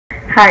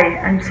Hi,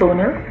 I'm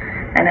Sonal,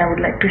 and I would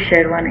like to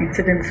share one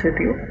incident with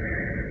you.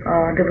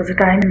 There was a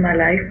time in my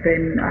life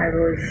when I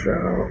was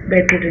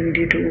bedridden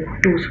due to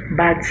two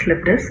bad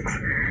slip discs,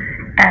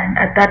 and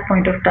at that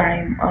point of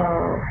time,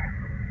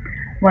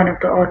 one of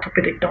the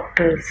orthopedic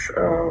doctors,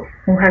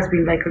 who has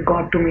been like a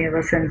god to me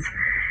ever since,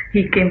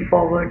 he came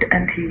forward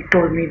and he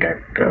told me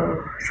that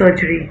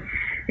surgery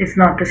is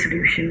not the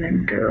solution,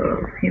 and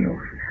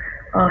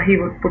he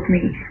would put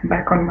me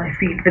back on my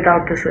feet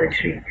without the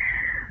surgery.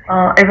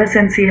 Ever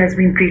since he has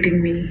been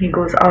treating me, he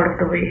goes out of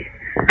the way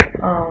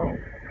uh,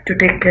 to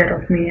take care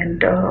of me,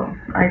 and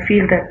I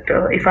feel that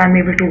if I'm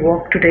able to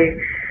walk today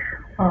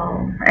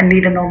and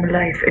lead a normal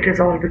life, it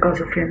is all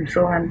because of him.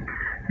 So I'm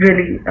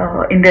really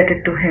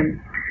indebted to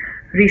him.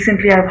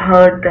 Recently, I've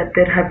heard that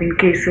there have been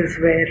cases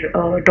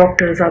where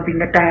doctors are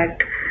being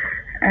attacked,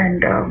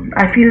 and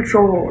I feel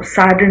so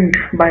saddened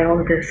by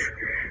all this.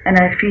 And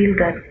I feel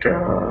that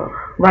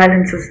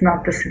violence is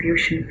not the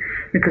solution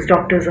because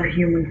doctors are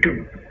human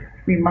too.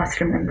 We must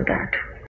remember that.